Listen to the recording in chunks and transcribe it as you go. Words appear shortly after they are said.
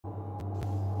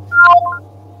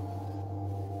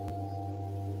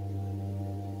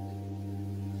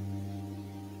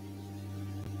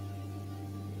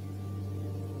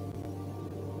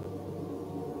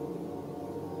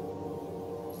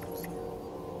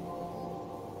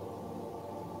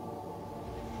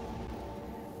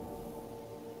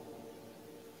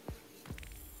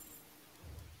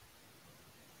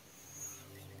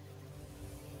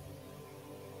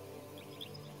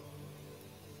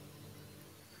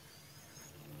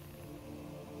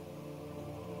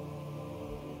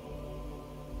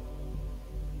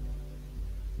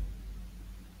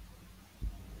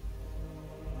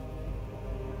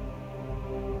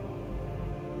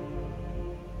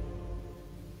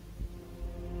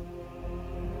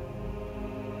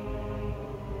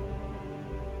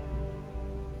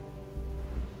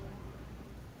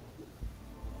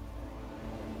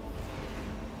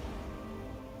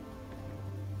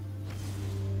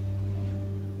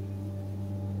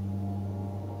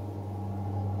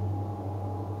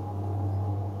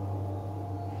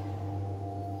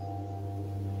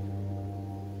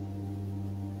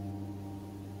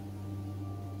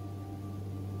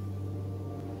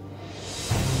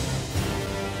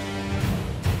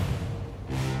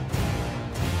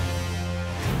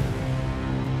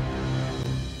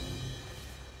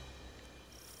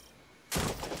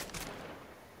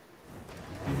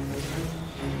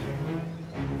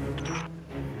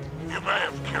You may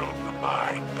have killed the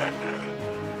Mind Bender,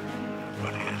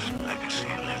 but his legacy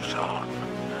lives on.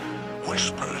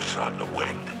 Whispers on the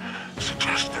wind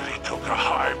suggest that he took a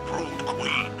High Brood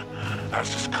Queen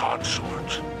as his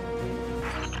consort.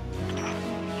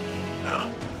 Now,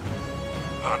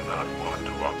 I'm not one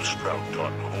to obstruct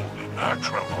unholy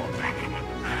matrimony,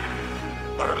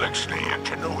 but a Elixir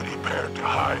ingenuity paired to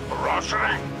high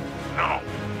ferocity? No,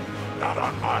 not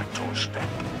on my doorstep.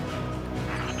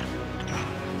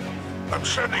 I'm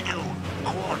sending you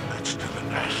coordinates to the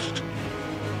nest.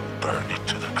 Burn it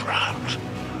to the ground.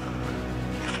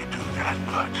 If you do that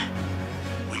much,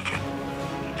 we can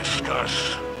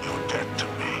discuss your debt to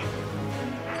me.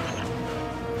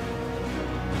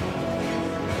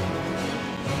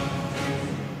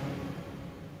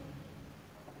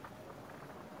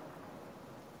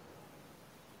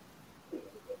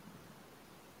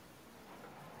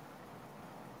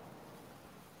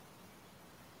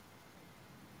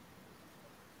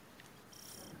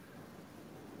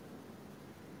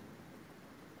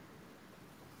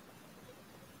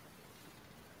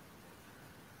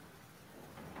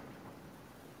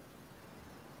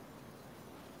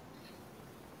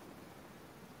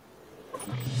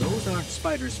 Those aren't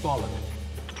spiders fallen.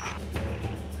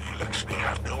 Elixir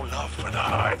have no love for the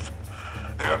Hive.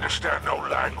 They understand no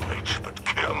language but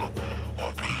kill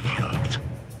or be killed.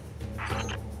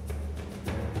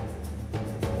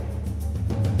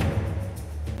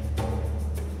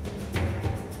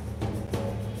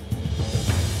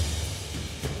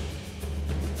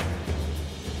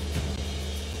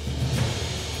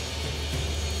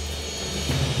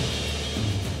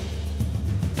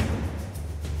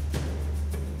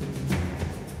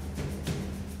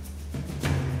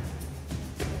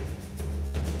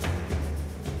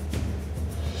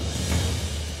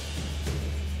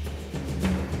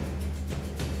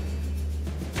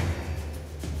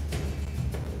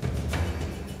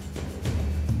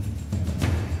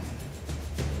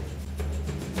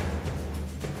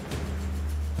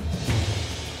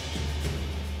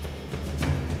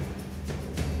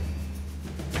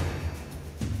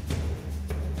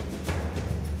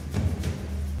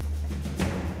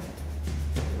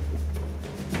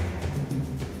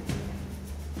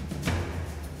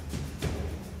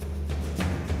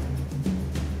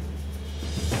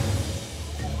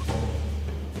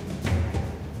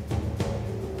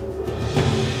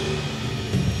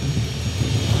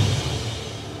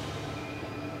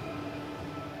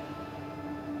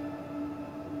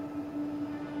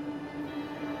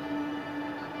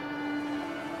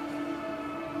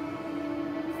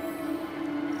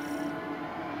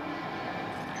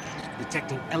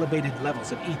 Detecting elevated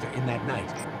levels of ether in that night.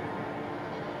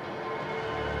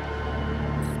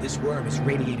 This worm is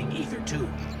radiating ether too.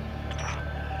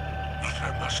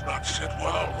 Ether must not sit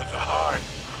well with the Hive.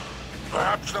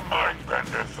 Perhaps the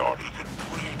Mindbender thought he could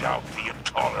breed out the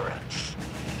intolerance.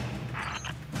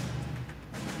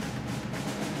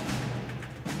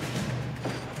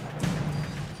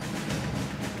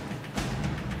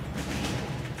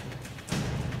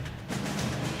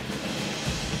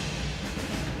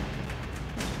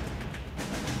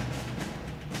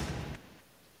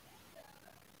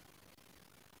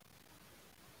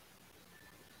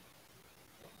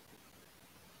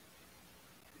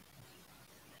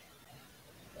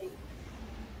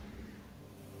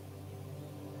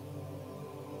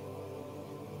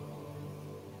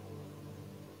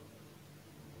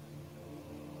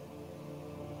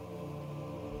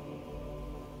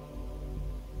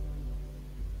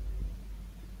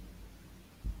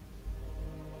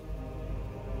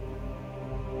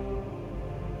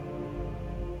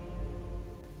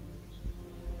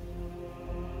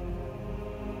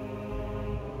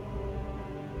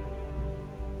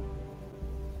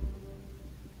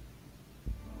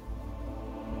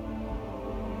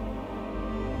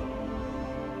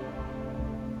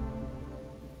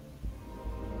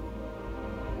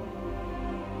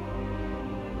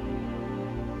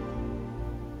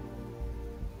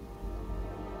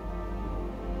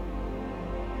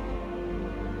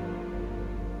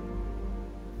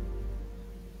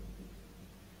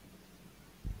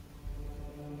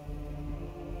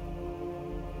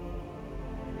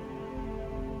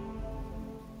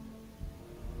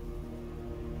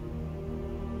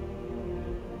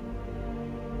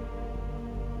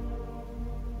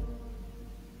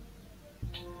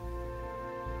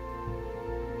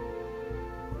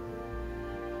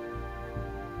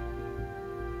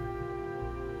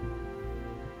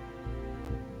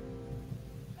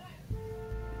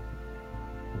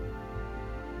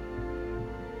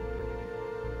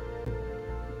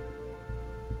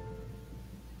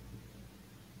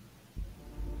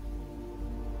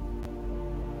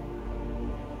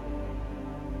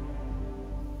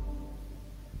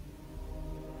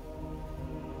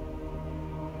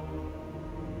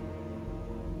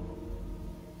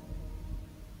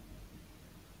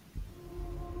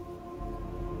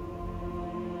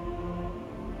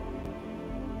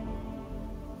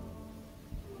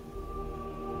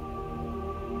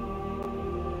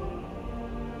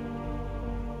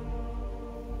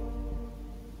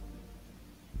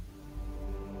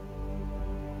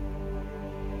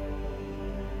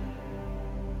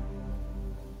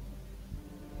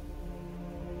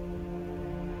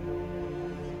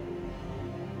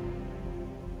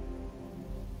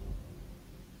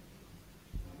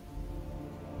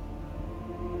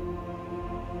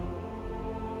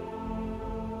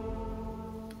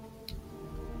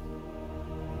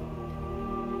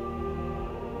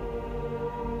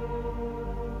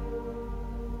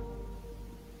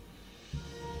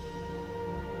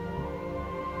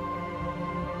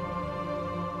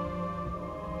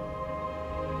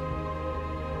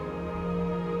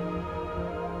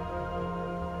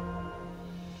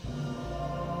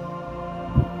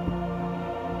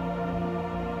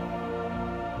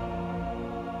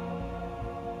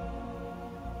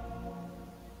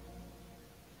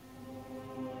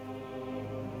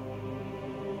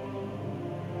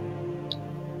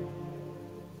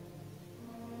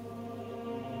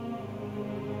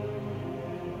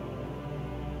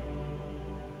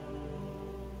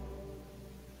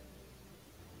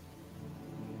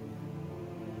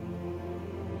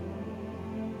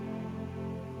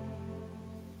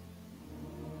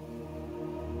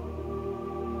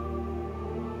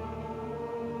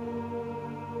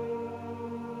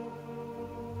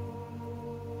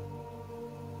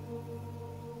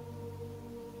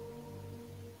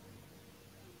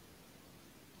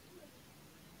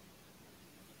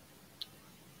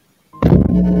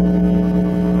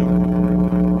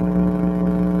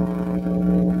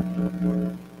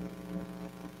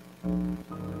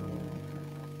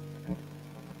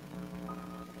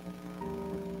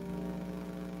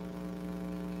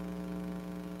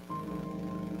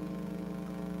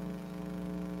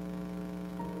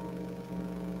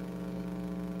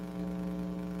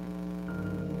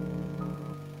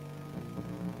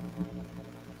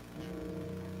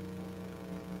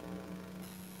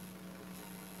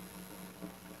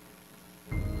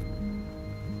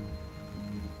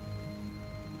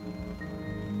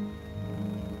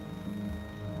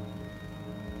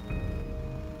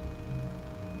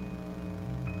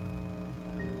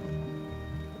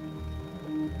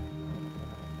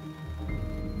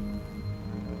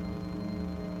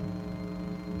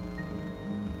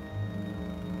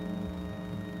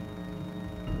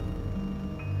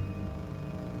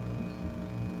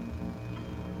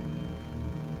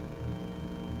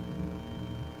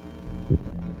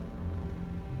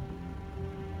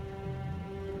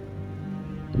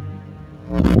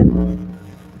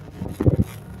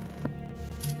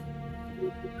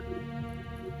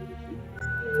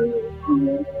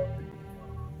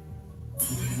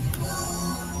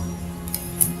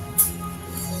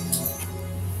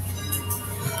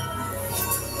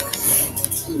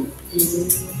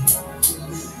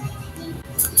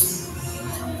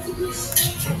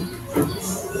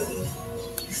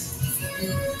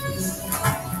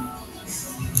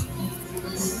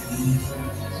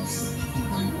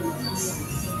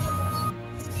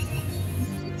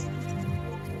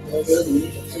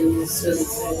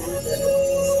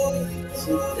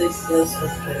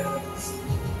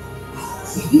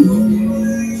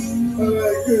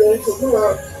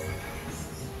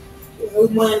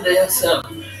 Monday or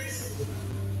something.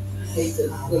 I hate to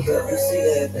look up and see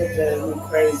that. That drives me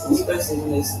crazy, especially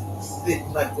when it's big,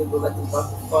 like it look like it's about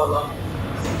to fall off.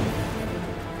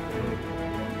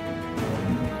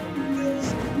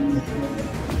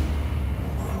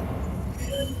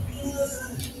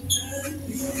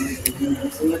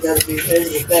 So you gotta be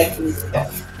ready to back in.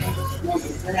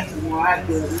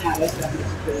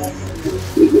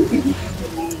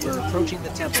 We're approaching the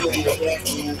temple.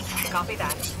 Copy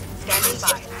that. Standing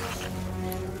by.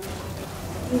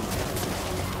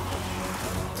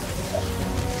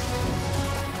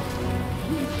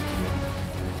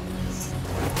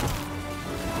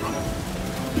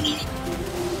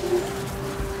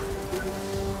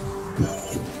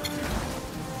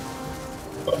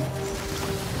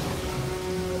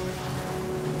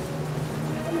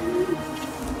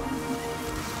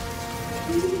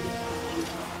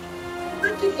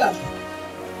 Where'd you go?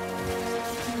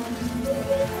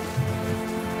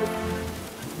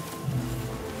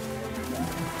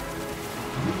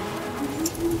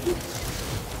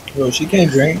 Bro, she can't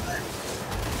drink.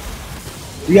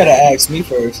 You gotta ask me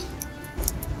first.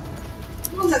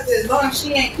 Well, as long as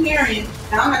she ain't carrying,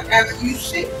 I don't have to ask you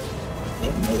shit. I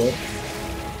don't know that.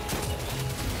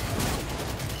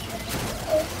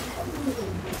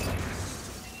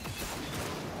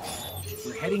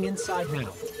 We're heading inside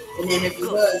now. And then if you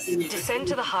Good. was, then you Descend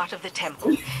to the heart of the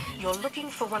temple. You're looking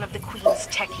for one of the Queen's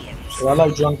Techians. But I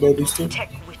like drunk babies too.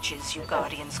 Tech witches, you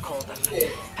Guardians call them.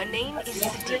 Her name is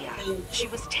Sadia. She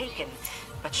was taken,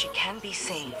 but she can be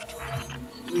saved.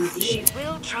 She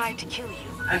will try to kill you.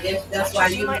 I guess that's why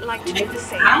You might like to do the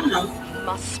same. I don't know. You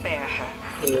must spare her.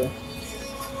 Yeah.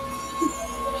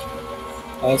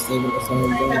 I was thinking of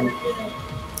something doing.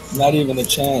 Not even a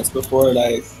chance before,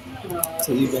 like,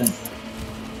 to even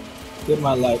get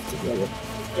my life together.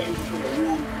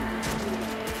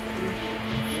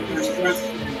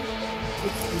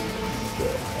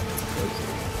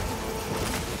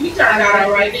 You turned out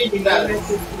all right, didn't you, though?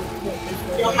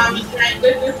 Your mama drank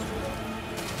liquor?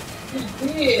 She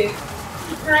did.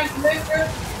 She drank liquor?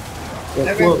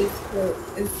 But quote,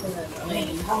 It's a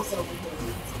house over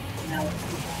here. Now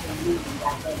it's moving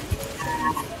back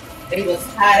up. They was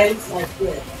high, it was like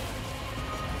this.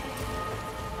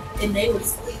 And they would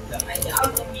sleep. I'm like,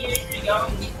 y'all gonna be in here, y'all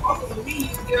gonna be walking with me,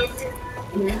 you girl.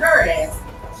 And then her ass,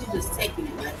 she just taking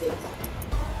it like this.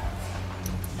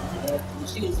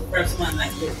 She was the first one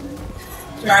like this.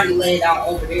 Charlie laid out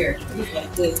over there. He was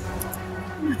like this.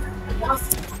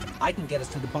 I can get us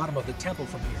to the bottom of the temple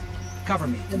from here. Cover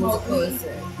me. The most close.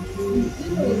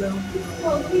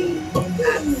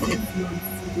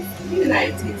 You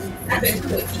like to. I bet you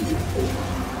would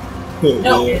eat.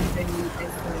 No. yeah.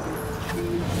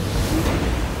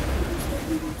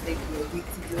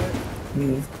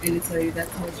 Mm. And to tell you that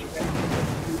tells you that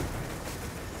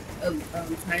time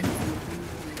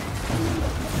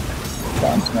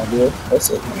Time's not good. That's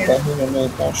it. That human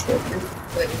made construct.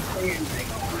 but it's saying like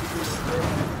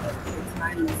the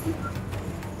time is not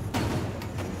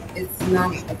it's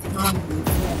not a time,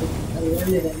 it's not a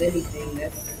limit of anything.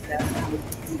 That's how we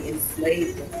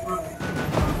enslaved the time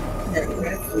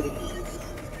correctly.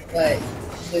 But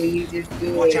when you just do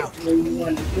Watch it out. when you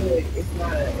want to do it, it's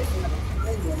not a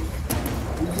time limit.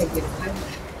 You take your time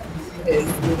because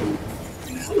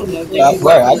I don't know. Yeah,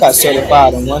 right. I got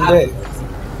certified in one day.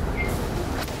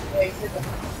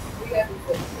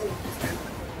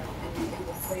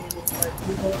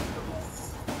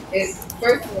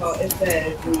 First of all, it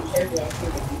says when you first of all,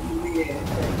 you read it, it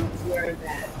says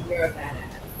you're a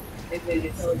badass. And then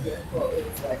it tells you a quote, it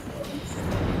was like,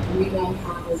 we don't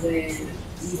have when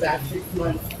you got 6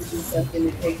 months to do something,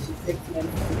 it takes you 6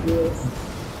 months to do it.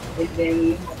 And then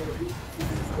you have a week to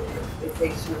do it, it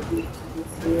takes you a week to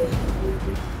do it.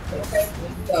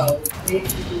 So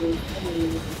basically,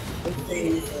 it's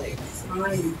saying like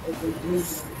time is a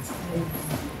movement.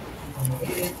 It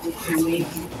is what you make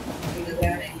it. You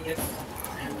got it.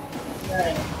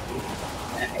 Right.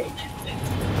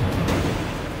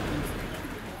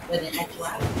 But in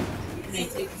actuality, you may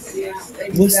take the out.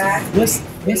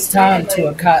 What's time to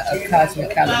a cosmic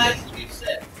calendar?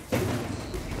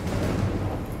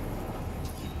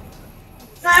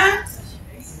 Huh?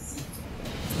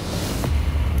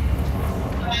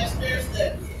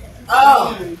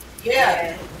 Oh,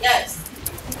 yeah. Yes.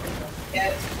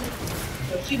 Yes.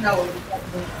 So she knows.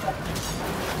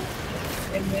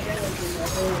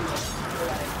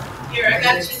 Here, I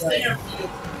got you there for you.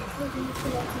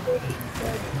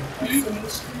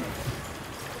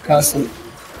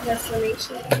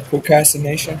 Procrastination.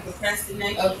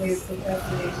 Procrastination. Okay,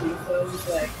 procrastination. So it was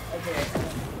like, okay,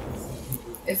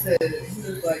 he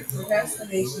was like,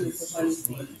 procrastination is a funny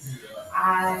thing.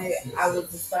 I was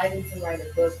deciding to write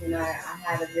a book, and I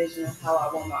had a vision of how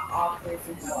I want my office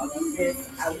and how I want this.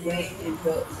 I went and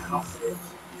built my office.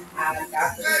 I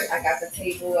got the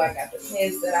table, I got the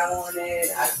pens that I wanted.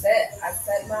 I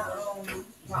set my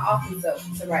office up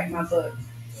to write my book.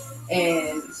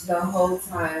 And the whole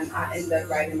time I ended up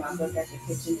writing my book at the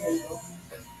kitchen table.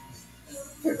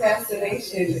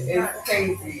 Procrastination is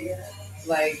crazy.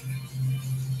 Like,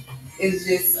 it's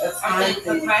just a time I think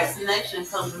thing. procrastination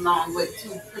comes along with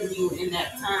putting you in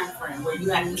that time frame where you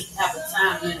have to have a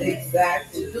time limit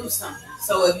Exactly. to do something.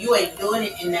 So if you ain't doing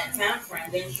it in that time frame,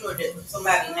 then sure that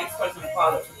somebody next person will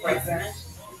call it procrastination.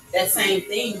 That same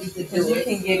thing you could do You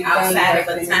can get it outside done of a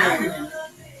right time then. limit.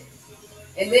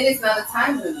 And then it's not a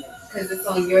time limit because it's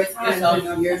on your time. It's on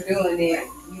your You're doing it.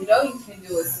 You know you can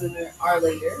do it sooner or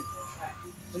later,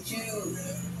 but you.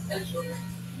 It's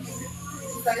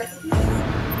like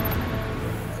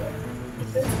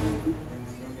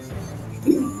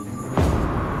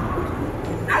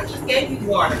I just gave you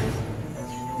water.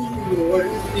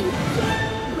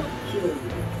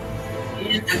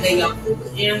 And I gave y'all food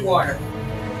and water.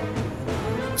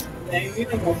 Dang, you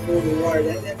don't want food and water.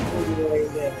 That's food and water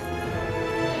there.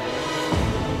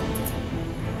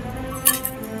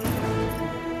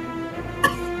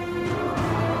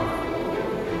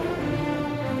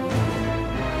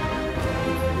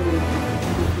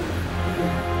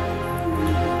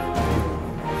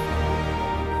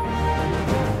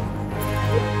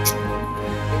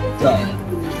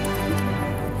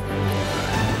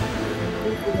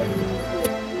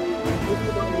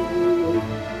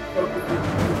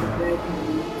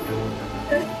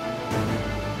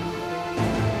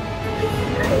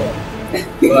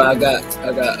 Well, I had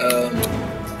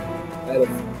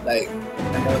like a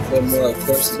handful more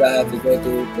courses I have to go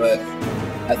through, but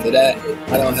after that,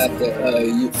 I don't have to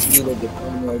use a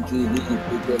diploma or GED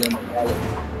to get in the college.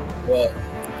 Well,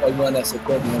 or one that's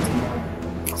equivalent to mine.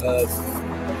 Because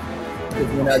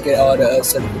when I get all the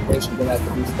certifications, then I have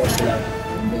to be specialized,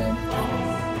 and then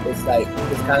it's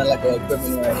kind of like an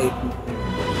equivalent or an AP.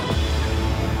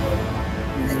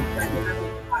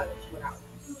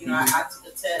 You know, I took a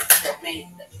test that made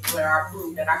where I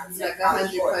proved that I could take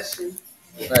 100 questions.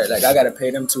 Yeah. Right, like I gotta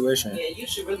pay them tuition. Yeah, you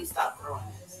should really stop throwing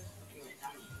this.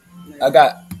 I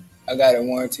got a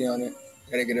warranty on it.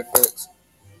 Gotta get it fixed.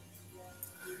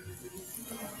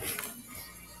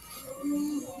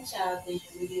 Child think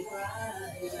we get right.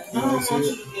 I don't want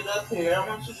you to get up here. I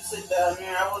want you to sit down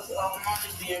there. I'm only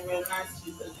being real nice to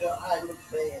you because your eye looks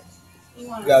bad. You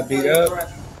got beat up?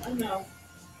 I know.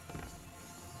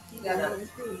 You got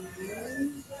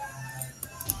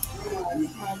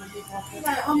You're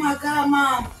like, oh my God,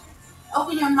 Mom.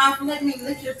 Open your mouth and let me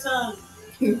lick your tongue.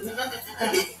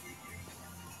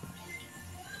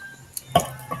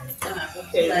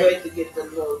 Okay, wait to get the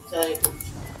little table.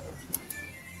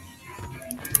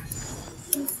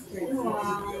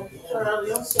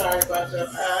 Charlie, I'm sorry about your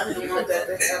eye. I didn't want that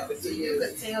to happen to you. You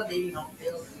could tell that you don't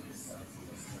feel it.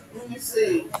 Let me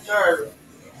see, Charlie.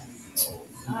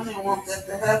 I didn't want that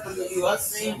to happen to you. I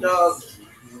seen dogs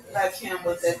like him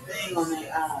with that thing on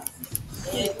their eye.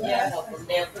 Yeah, help them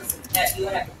there. You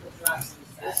have to put drops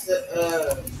in It's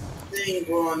the thing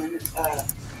growing in his eye.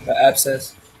 The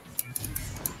abscess?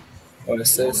 Or the I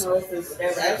cyst? don't know if it's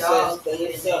abscess, but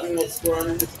it's something that's growing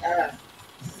in his eye.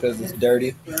 Because it's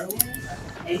dirty.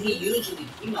 And he usually,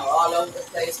 all over the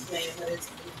place playing with his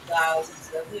dolls and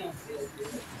stuff. He don't feel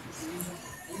good.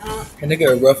 And they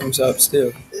gotta rough himself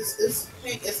still. It's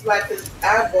pink. It's like his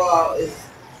eyeball is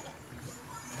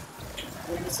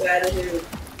on the side of his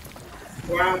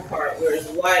brown part where it's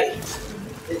white.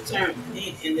 It turned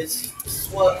pink and it's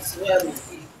swelling.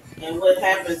 And what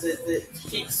happens is it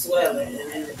keeps swelling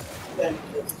and then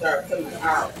it starts coming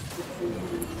out.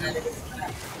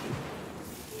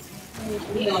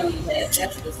 We don't need that.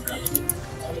 That's the stuff.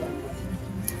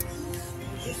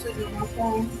 You sitting on my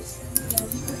phone?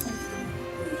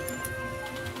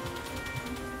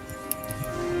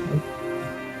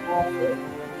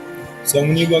 So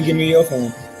when you gonna give me your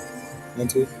phone,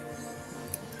 Auntie?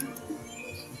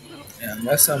 Damn,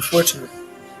 that's unfortunate.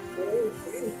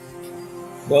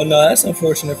 Well, no, that's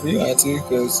unfortunate for you, Auntie,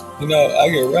 because you know I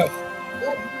get rough.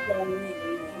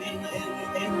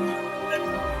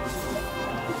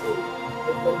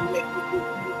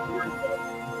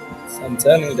 So I'm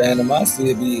telling you, the animosity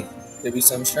it'd be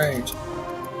something strange.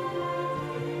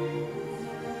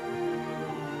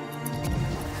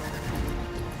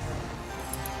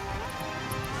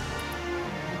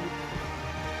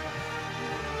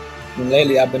 And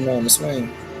lately, I've been on the swing.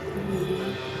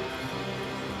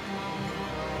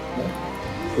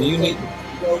 Do you need?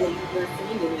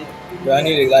 Do I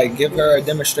need to like give her a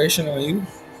demonstration on you?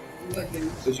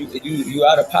 Because you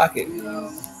out of pocket,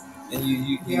 and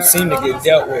you seem to get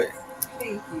dealt with.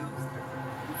 Thank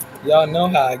you. Y'all know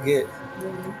how I get.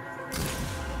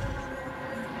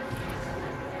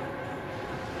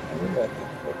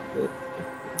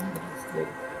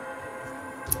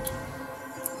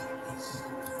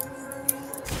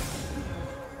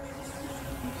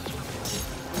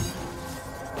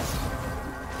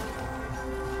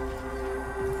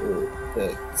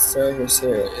 The service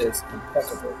here is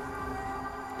impeccable.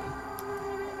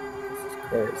 This is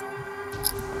crazy.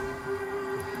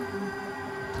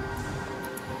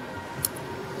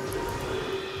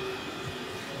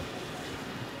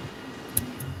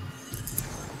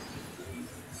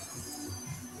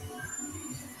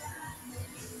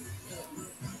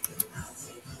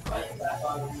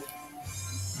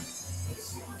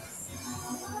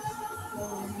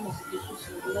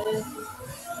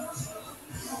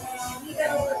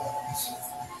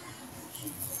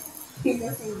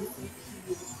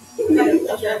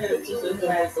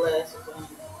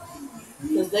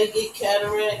 Because they get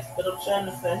cataracts, but I'm trying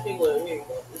to find here you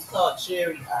go. It's called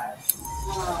cherry eye.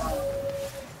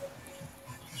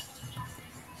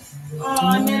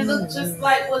 Oh, and it looks just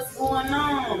like what's going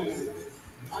on.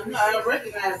 I know, I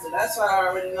recognize it. That's why I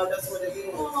already know that's what it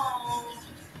is.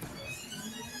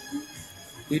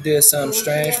 You did something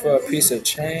strange for a piece of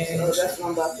change. So that's what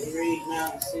I'm about to read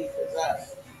now and see.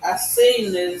 Because I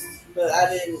seen this, but I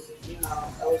didn't,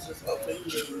 I was just hoping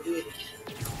you didn't do it.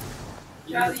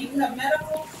 Charlie, you have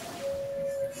medical?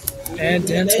 And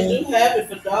dental? They do have it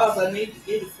for dogs. I need to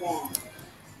get it for them.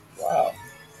 Wow.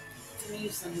 I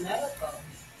need some medical.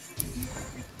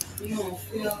 You don't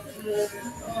feel good.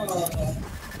 Oh.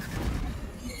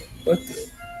 What the?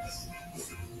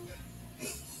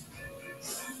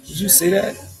 Did you see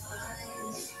that?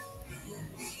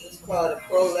 It's called a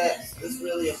prolapse. It's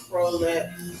really a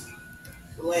prolapse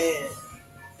gland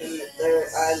in the third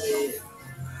eyelid.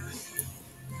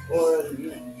 Or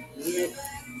membrane.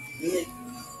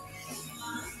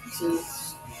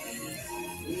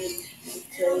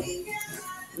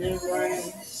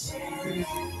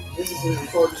 This is an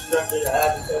important structure of the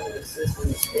eye because it assists in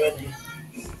spreading.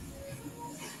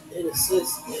 It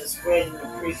assists in spreading the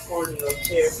precorneal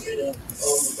tear film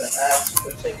over the eye to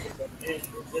protect it from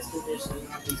injury. This condition is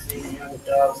not seen in younger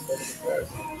dogs, but in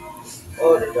person.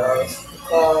 Older dogs, the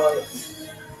cause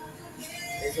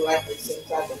is likely some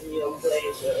type of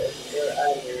neoplasia of the third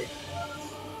eyelid.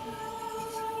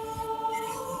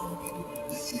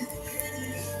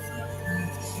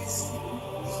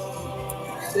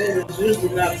 It's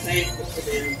usually not painful for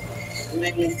them. The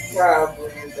main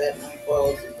problem that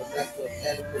unfolds is the lack of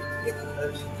adequate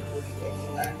stimulation to the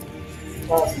eye,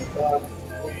 causing the dog to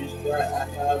produce dry eye.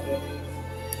 However,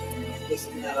 this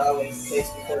is not always the case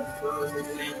because the fluid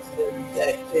remains still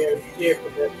intact, tear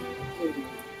production continues.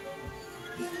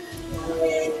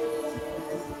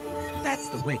 That's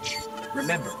the witch.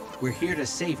 Remember, we're here to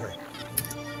save her.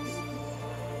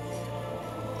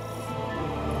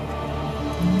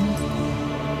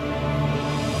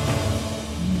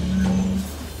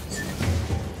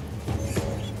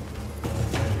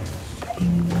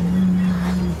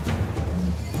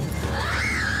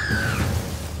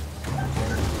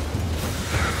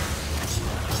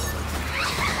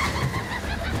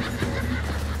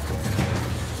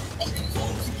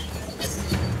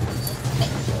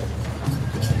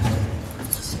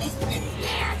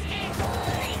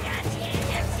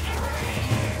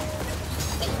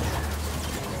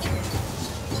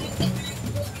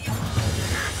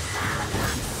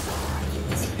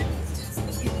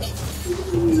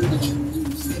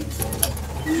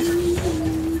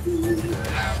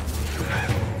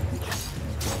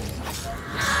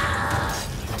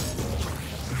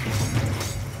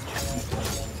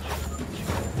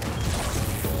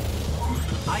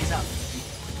 Eyes up.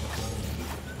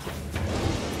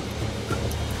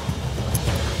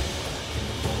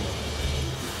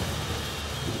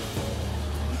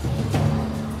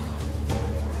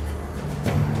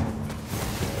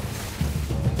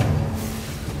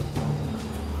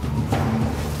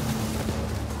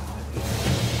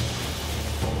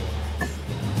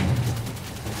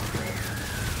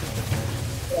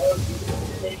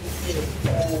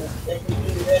 they can do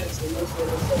the medicine, they said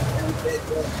it's sometimes that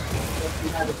you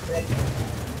have a second.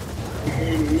 And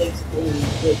then the next thing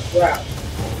is drought.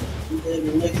 And then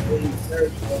the next thing is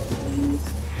surgical. And it's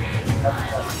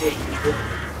about 50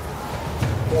 different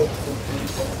drugs and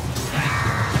things like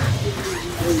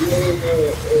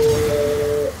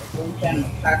or some kind of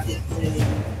pocket thing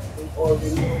or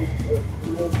remove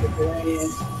the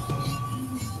gland.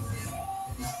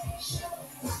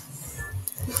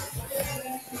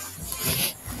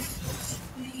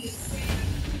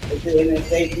 But then if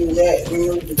they do that,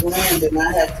 remove the gland, then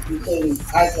I have to be putting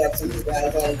eye drops in his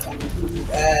eyes all the time to keep his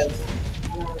eyes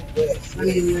wet. I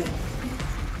mean,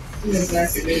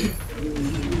 exactly.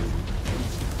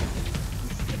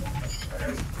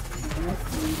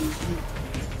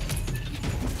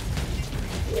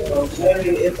 So maybe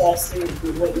if I see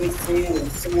what we're seeing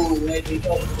with someone, maybe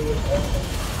hopefully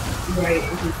Right.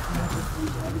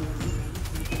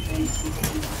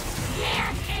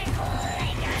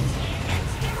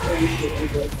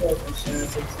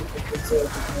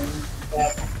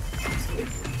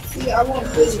 See, I want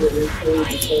this to include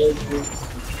the surgery.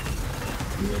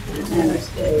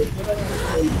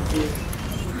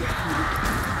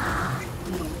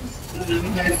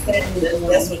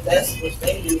 That's what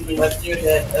they do. Like here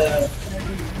that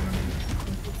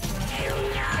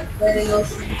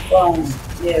foam.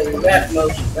 Yeah, the wrap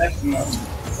lotion. Like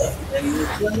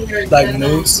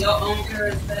mousse. Your own hair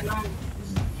is that long.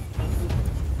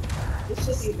 It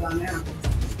should be gone now.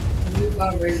 You've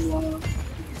already long.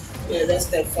 Yeah, that's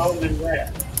that foam and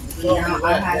wrap. Now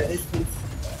I have this piece.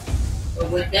 But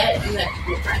with that, you have to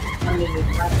get right under the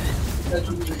carpet because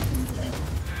you need to.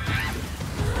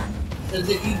 Because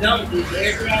if you don't, the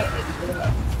air dry, it'll go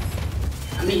up.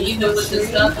 I mean, even with the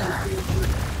stuff,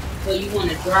 so you want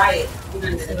to dry it. You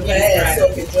want to Fast, so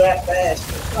it can dry fast.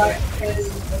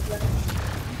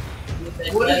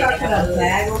 What if I put a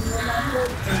bag on your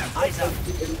Eyes up.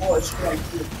 It's more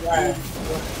strength to dry.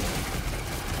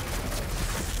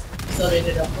 so that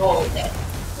it'll hold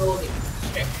it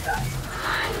stretched out.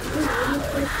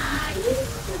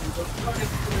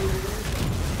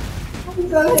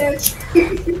 Go ahead. You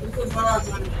can borrow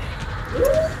money.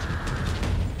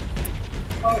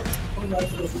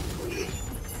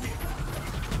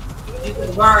 You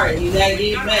can borrow it. You gotta get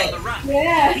it back.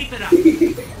 Yeah. Keep it up.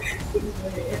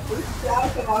 Y'all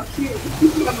come out cute.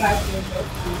 Come out here.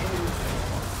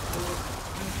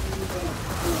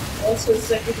 Also,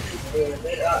 second is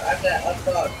there. I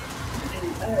thought,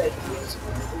 I had kids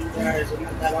and I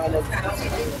got all those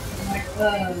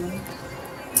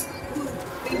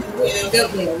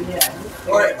Goodwill, yeah.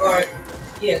 Or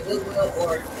Goodwill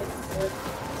or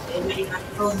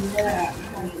Oh, yeah.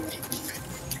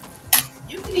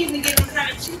 you can even get them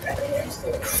kind of cheap at the hair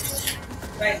store.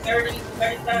 Like 30,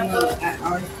 35 No, bucks. at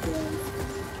our store.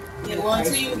 Yeah, well,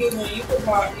 until you get one, you can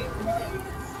buy.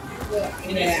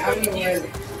 Yeah, I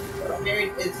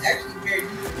mean, it's actually very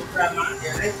easy to dry my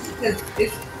hair. because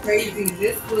it's crazy.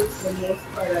 This was the most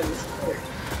part of the sport.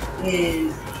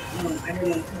 And I didn't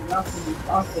want to turn it off and we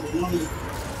lost it alone.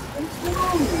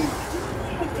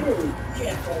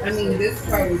 I mean, this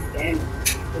part is damaged.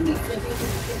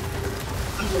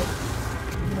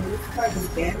 This part is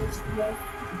damaged,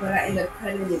 but I ended up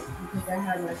cutting it because I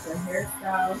had like a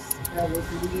hairstyle that was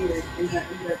weird, and I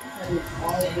ended up cutting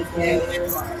all of the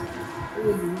damaged part. It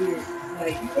was weird.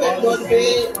 Like, all the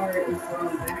damaged part is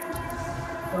going back.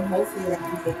 So hopefully I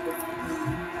can get this.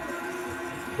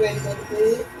 Ready to go to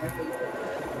bed?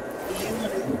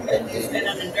 And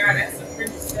on the dry, that's a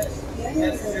pretty set.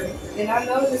 And I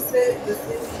noticed that the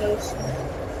city lotion,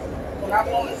 when I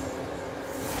want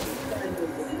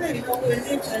You know we're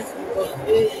in time, but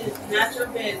it's not your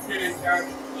bedtime,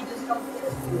 Charlie. You just don't get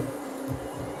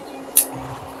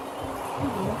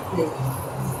it.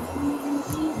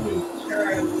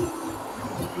 Charlie.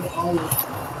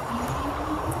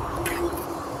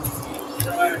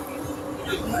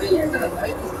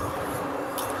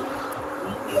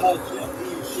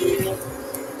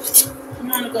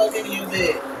 Come on, go get in your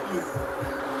bed.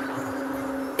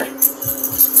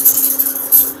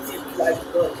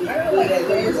 Like, look, you can do that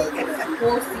when you go get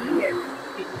it.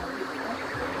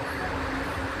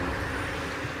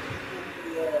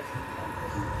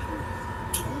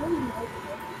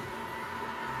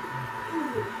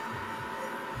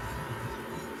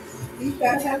 you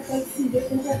gotta have like some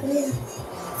different type of hair.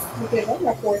 Because I'm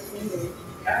not 14 days.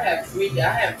 I have three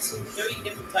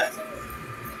different types of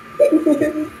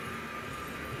hair.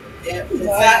 Yeah,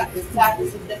 the top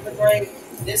is a different grade.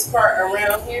 This part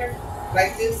around here,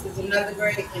 like this, is another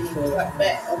grade, and the top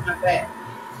back on my back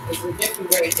is a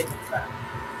different grade than the top.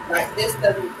 Like this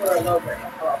doesn't curl over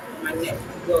at all. My neck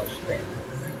goes straight.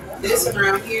 This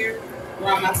around here,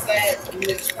 around my side, and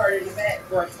this part in the back,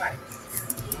 grow tight.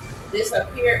 This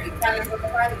up here, it kind of grow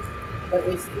tight, but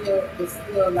it's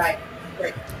still like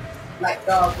straight, like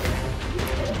dog.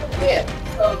 Yeah,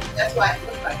 so that's why it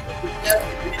looks like it. It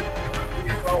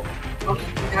doesn't roll. Only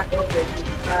snap over to the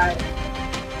side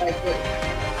like this.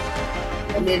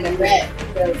 And then the back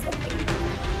does something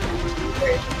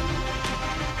great.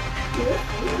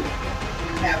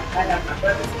 I got my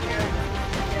brother's hair.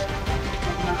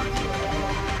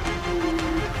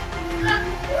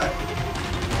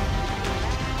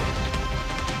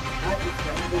 I just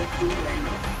don't go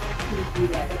through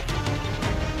that.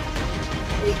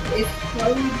 It's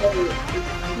slowly, but it's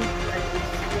like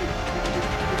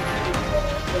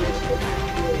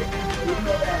you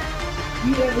know that.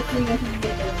 You ever seen us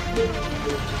get those little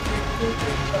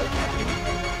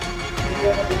you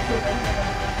ever seen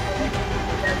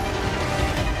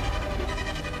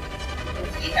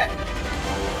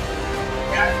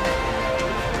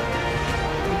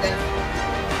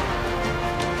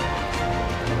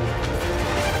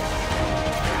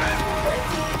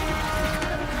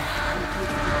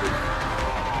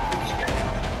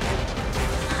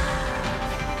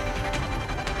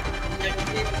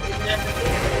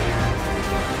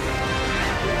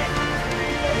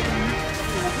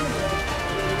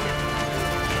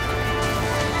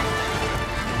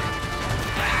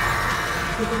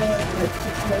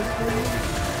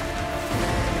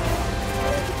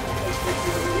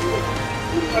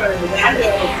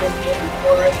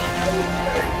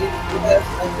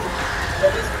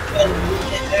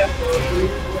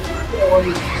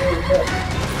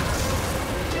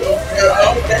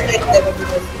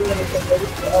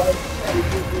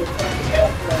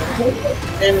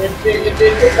and if they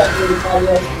look like everybody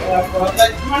else afro,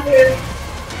 like my hair,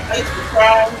 I used to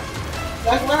cry.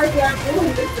 Like, why are y'all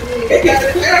doing this to me? They got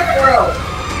an afro.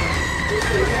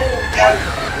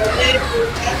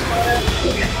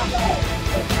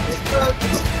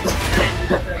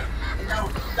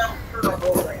 Don't curl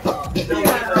over it.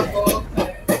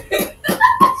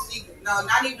 No,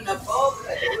 not even a bowl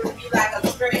cut. It would be like a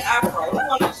straight afro. We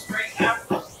want a straight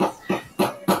afro.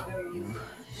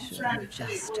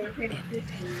 Just ended.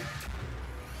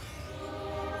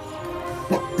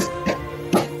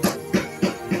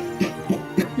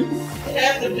 It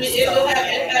have to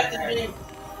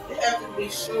be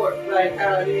short, like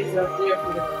how it is up there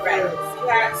for the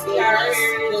practice. See how our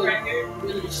hair is right here?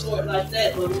 Really short like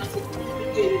that, but once you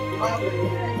get it longer,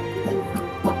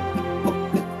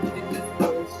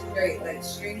 straight, like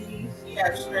stringy.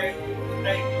 Yeah, straight,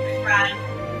 fine.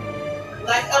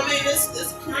 Like, I mean,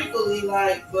 it's crinkly,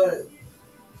 like, but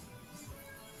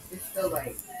it's still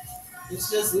like, it's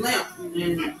just limp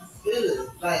and good.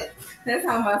 Like, That's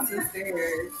how my sister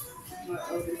hair is. My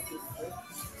older sister.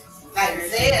 like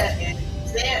Zed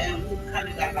and who kind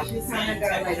of got like She the kind same of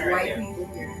got like texture white hair. people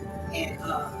hair. And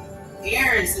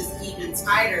Aaron's is even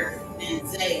tighter than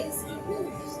Zay's and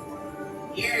Woo's.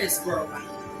 Aaron's grow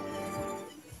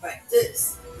like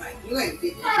this. Like you ain't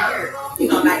getting hair. You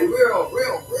know, like real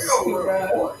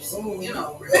coarse. You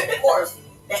know, real coarse.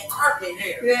 That carpet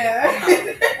hair. Yeah. You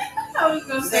know. I was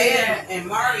gonna say Zed that. and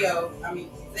Mario, I mean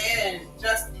Zed and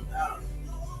Justin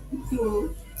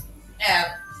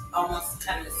have almost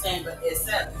kind of the same, but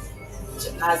except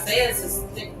Isaiah's is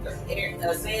thicker.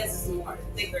 Isaiah's is more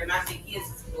thicker, and I think his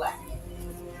is black.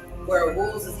 Where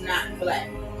Wool's is not black.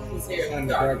 His hair is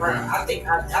dark brown. I think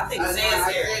Zay's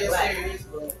hair is black.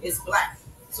 It's black.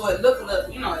 So it look a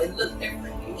little, it look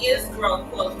different. His grow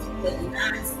close, but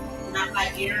not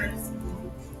like Aaron's,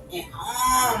 and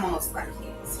almost like his.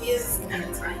 His is kind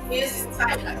of tight. His is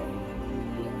tight.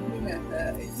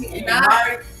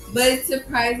 But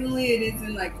surprisingly, it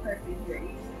isn't like perfect for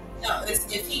you. No,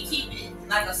 if he keep it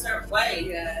like a certain way,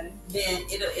 then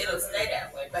it'll stay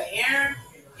that way. But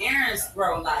Aaron's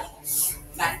grow like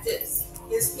this.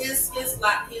 His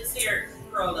hair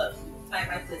curl up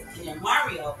like this. And then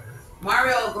Mario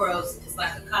grows. It's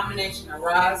like a combination of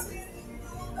Roz's.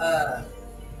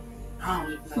 I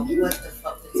don't even know what the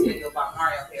fuck to tell you about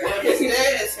Mario hair. Well, his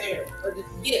dad's hair.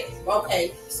 Yeah,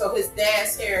 okay. So his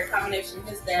dad's hair, combination of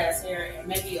his dad's hair, and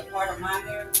maybe a part of my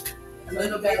hair. A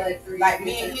little bit like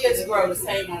me and his grow the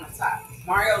same on the top.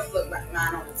 Mario's look like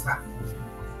mine on the top.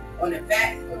 On the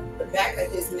back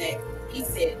of his neck, he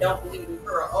said, "Don't leave me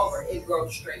curl over. It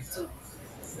grows straight too."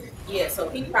 Yeah, so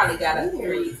he probably got a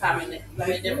three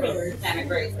different kind of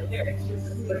grades of hair.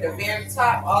 But the very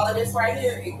top, all of this right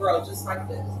here, it grows just like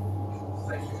this.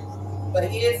 But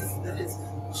his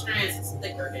strands is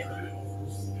thicker than mine.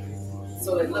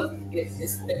 So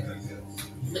it's thicker.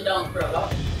 But don't curl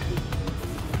off.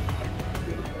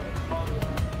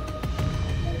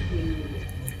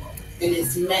 and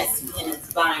it's messy and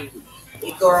it's viney.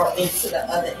 It grow into the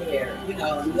other hair, you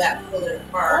know, and you have to pull it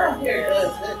apart. Our hair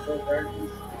does that though, Bertie. I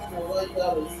don't know why you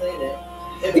always say that.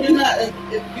 If you're not, if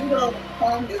you don't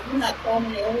comb, if you're not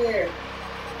combing your hair,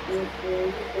 and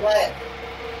you're black,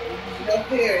 your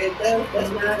hair, it does, that's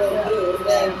what it's gonna do. It's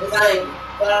gonna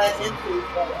bind into,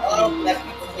 all black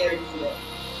people's hair do that.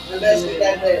 Unless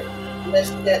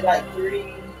you got like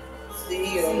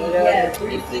 3C or whatever. Yeah,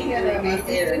 3C, yeah, my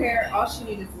sister hair. hair, all she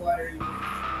needs is water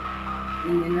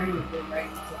and then her hair will go right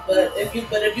into it. But if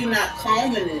you're not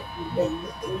combing it, if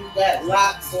you got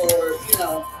locks or, you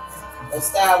know, a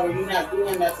style where you're not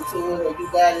doing nothing to it, or you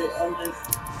got it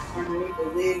underneath a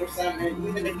wig or something,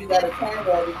 even if you got a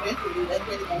cornrow, eventually that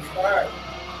hair gonna start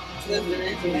twisting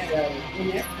into each other.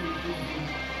 And that's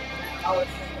But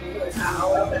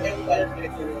everybody's hair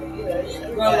does. Yeah,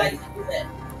 Grow like to do that.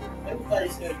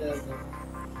 everybody's hair does that.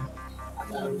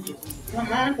 No,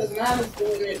 because mine is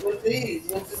doing it with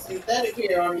with the synthetic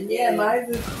hair on the yeah, end. mine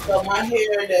is So my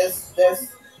hair that's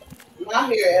my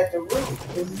hair at the root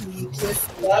is just,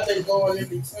 I've been going in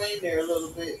between there a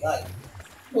little bit, like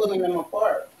pulling them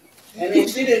apart. And then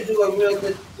she didn't do a real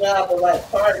good job of like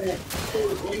parting it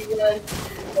too anyway.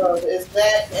 So it's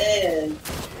that and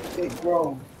it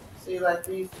growing. See, like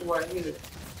these two right here,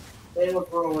 they were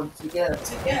growing together.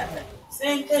 Together.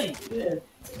 Same thing. Yeah.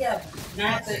 Together. Now,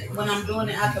 I have to, when I'm doing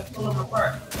it, I have to pull them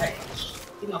apart. Like,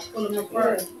 you know, pull them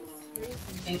apart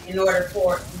in order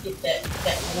for it to get that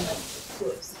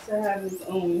twist. to have his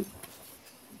own.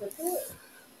 But that,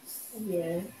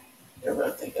 yeah. I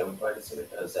think everybody said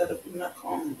it does that if you're not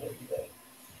combing it every day.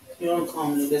 If you don't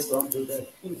comb it, it's gonna do that.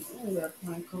 I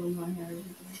got to comb my hair every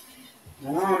day.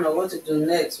 And I don't know what to do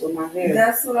next with my hair.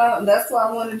 That's why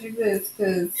I want to do this,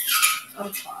 because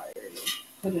I'm tired of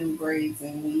putting braids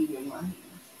and weaving my hair.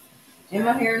 And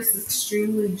my hair is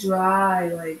extremely dry,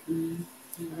 like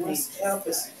My scalp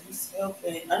is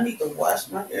pain. I need to wash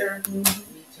my hair.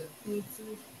 Me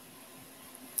too.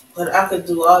 But I could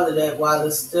do all of that while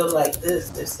it's still like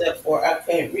this, except for I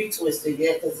can't retwist it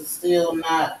yet because it's still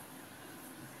not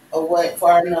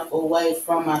far enough away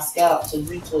from my scalp to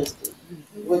retwist it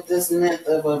with this length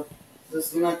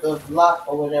of lock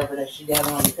or whatever that she got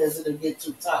on, because it'll get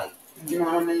too tight. You know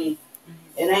what I mean?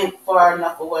 It ain't far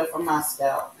enough away from my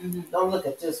scalp. Don't look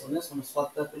at this one. This one's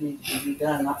fucked up. It needs to be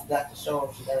done. I forgot to show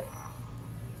it today.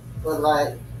 But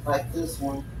like this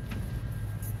one.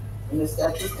 And it's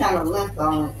got this kind of length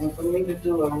on it, and for me to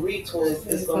do a retwist,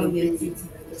 it's gonna be too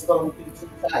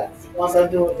tight. Once I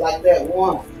do it like that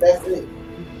once, that's it.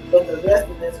 But the rest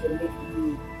of this will need to be,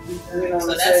 you know So what I'm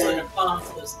that's saying? when the palm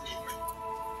twist is.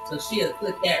 So she'll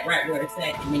click that right where it's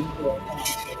at, and then you do a palm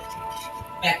twist.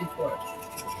 Back and forth.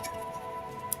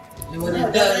 And when No, it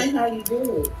that does, ain't how you do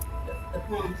it. the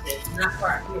palm twist, not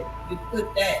right here. You click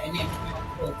that, and then palm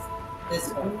twist this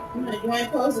way. You ain't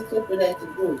supposed to clip it at the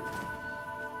root.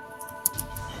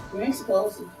 You ain't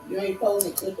supposed to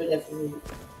clip it at the root.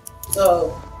 So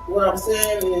what I'm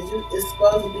saying is, it's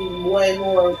supposed to be way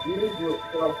more new growth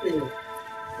for up here,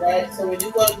 right? So when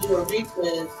you go to do a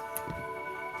retwist,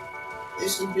 it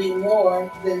should be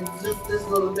more than just this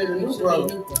little bit of new growth.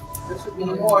 There should be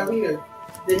more here.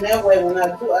 Then that way, when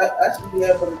I do, I should be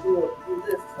able to do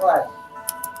this twice,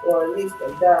 or at least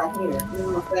down here. You know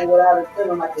what I'm saying? Without it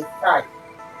feeling like it's tight.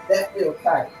 That feels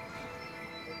tight.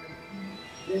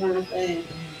 You know what I'm saying?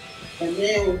 And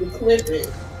then when you clip it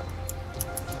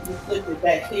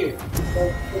back here. So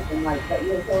clipping like that.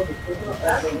 You're supposed to clip it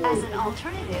back there. As an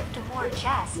alternative to more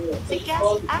chess, Yeah, so you're suggest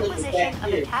supposed to clip it acquisition back of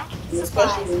here. attached And supplies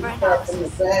especially when for you start from the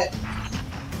analysis.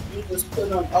 back, you just put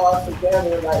them all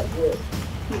together like this.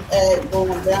 Keep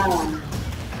going down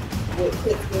with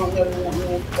tips going every one, and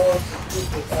then supposed to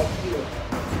clip it back here.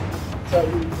 So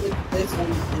you clip this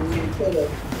one and you put a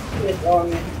clip on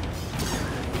it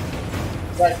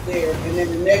right there. And then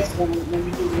the next one, when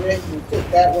you do the next one,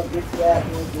 put that one into that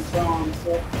one and so on and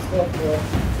so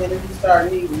forth. Then if you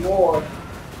start needing more,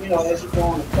 you know, as you're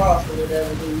going across or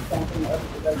whatever, then you come from the other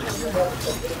direction or whatever. So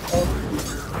it's supposed to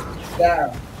be down,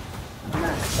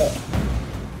 not up.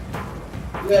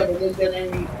 You ever looked at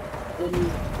any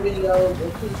videos of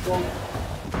people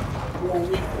doing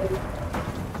research?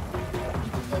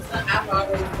 I've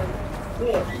always been,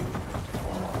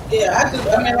 Yeah, I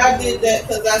did that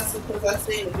because I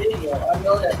seen the video. I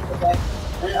know that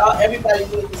because everybody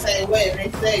do it the same way. And they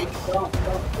say don't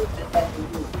push it like you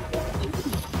do.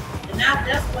 and now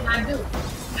that's what I do.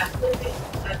 I flip it,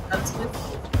 I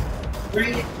twist it,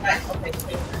 bring it back. Okay,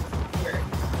 take it here.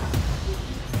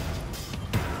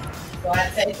 So I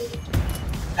take it,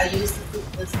 I use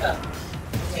the stuff.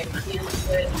 Okay, my hands are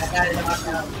good, I got it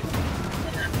all out,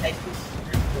 and I take it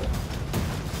and I flip it.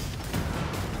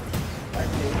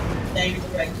 same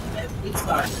direction as we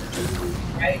started,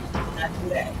 right? And I do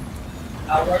that.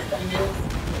 I work on this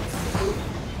solution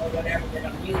or whatever that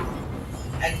I'm using.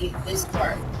 I get this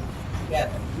part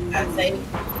together. I take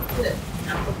the clip and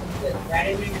I put the clip right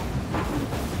in there.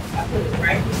 I put it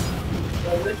right here. So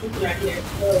this is right here.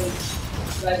 So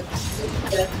like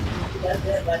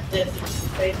that like this.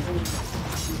 Basically,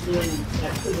 and then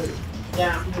I put it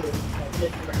down here like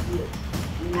this right here.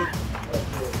 Not up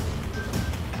here.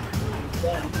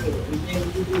 Down here. And then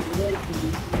when you do the next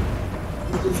one,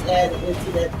 you just add it into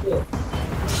that clip.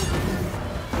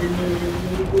 And then when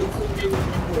you get too many into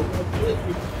a little clip,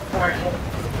 you start adding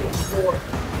more,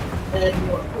 add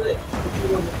more clips. If you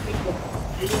want to pick up,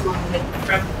 and you want to make the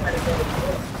traffic kind of go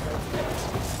up.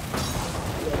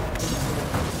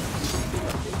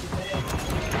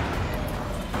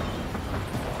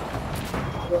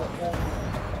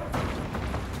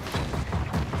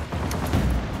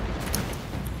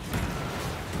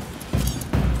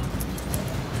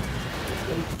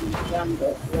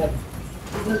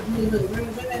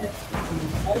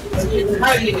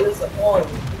 It's a oil.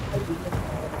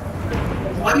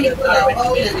 Why you put a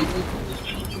hole in it?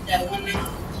 Get that one there.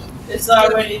 It's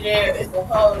already there. It's a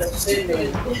hole that's in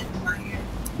there.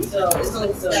 So it's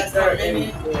just a dirt in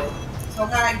it. So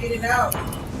how I get it out?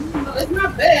 It's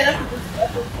not bad. I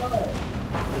can just fun.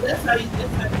 That's how you.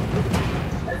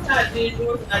 That's how I did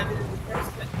yours. And I did it the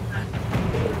first time.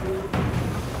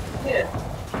 Yeah.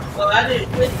 So I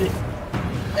didn't put it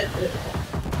at the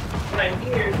right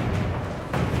here.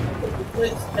 Put the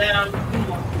clips down,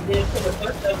 and then put a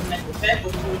bunch of them at the back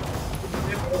of me.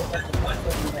 Remember, it was like a bunch of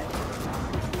them back.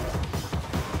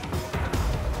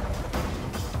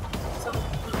 So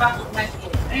the box was like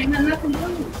this. Ain't nothing to do.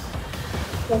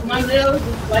 Because my nails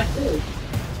is like this.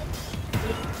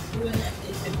 Doing that,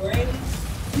 it's a braid?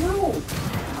 No.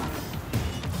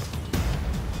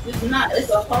 It's not, it's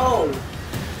a hole. It's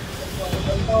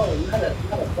a hole, not a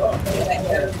bump.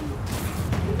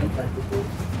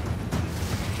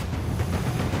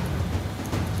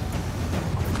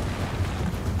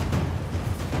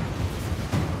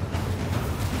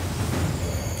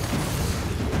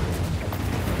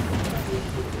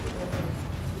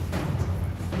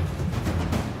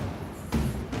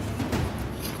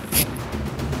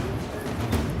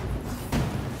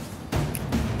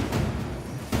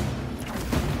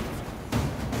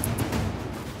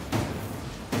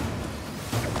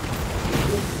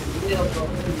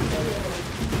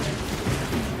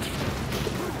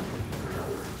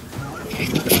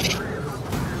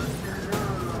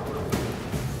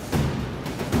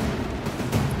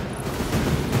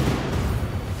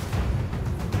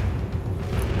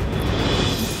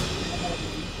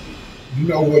 You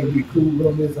know what would be cool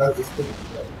on this? I just think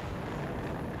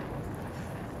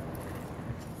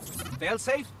Fail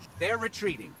safe, they're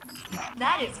retreating.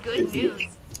 That is good news.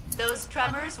 Those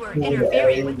tremors were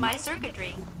interfering with my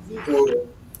circuitry. pull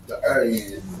the air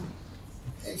in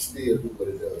and still do what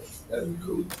it does. That'd be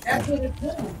cool. That's what it's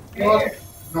doing.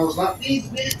 No, it's not. These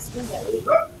vents do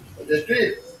that. It just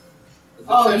did.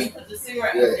 Oh, you put the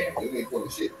cigarette Yeah, out there. you ain't pulling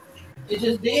shit. It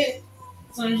just did.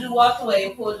 As soon as you walked away,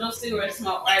 it pulled your cigarette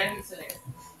smoke right into there.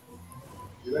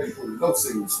 You ain't putting no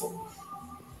single smoke.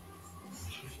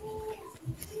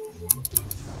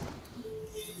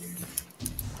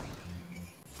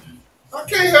 I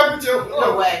can't help it, Joe.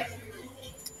 Go away.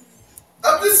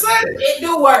 I'm just saying. It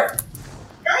do work.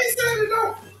 I ain't saying it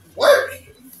don't work.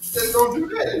 Just don't do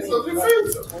that. It's so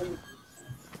different.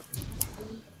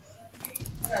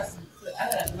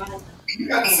 I got none. You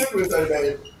got the cigarettes out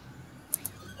there.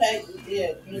 Okay,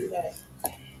 yeah, you got it.